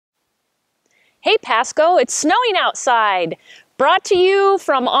Hey Pasco, it's snowing outside. Brought to you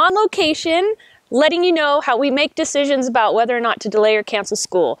from on location, letting you know how we make decisions about whether or not to delay or cancel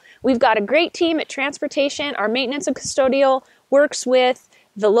school. We've got a great team at Transportation. Our maintenance and custodial works with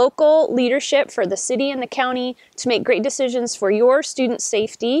the local leadership for the city and the county to make great decisions for your student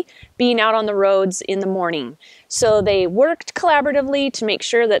safety being out on the roads in the morning. So they worked collaboratively to make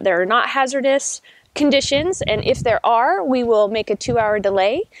sure that there are not hazardous conditions, and if there are, we will make a 2-hour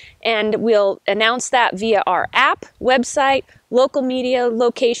delay, and we'll announce that via our app, website, local media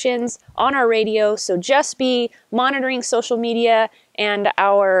locations, on our radio. So just be monitoring social media and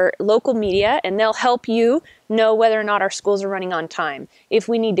our local media, and they'll help you know whether or not our schools are running on time. If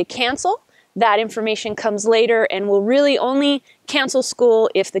we need to cancel, that information comes later, and we'll really only cancel school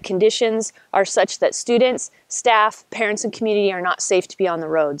if the conditions are such that students, staff, parents, and community are not safe to be on the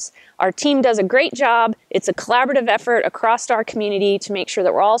roads. Our team does a great job. It's a collaborative effort across our community to make sure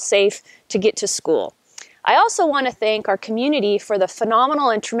that we're all safe to get to school. I also want to thank our community for the phenomenal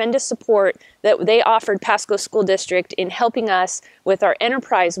and tremendous support that they offered Pasco School District in helping us with our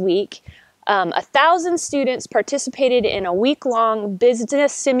Enterprise Week. 1,000 students participated in a week-long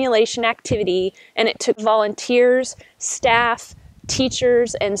business simulation activity, and it took volunteers, staff,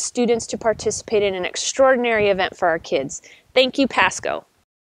 teachers, and students to participate in an extraordinary event for our kids. Thank you, Pasco.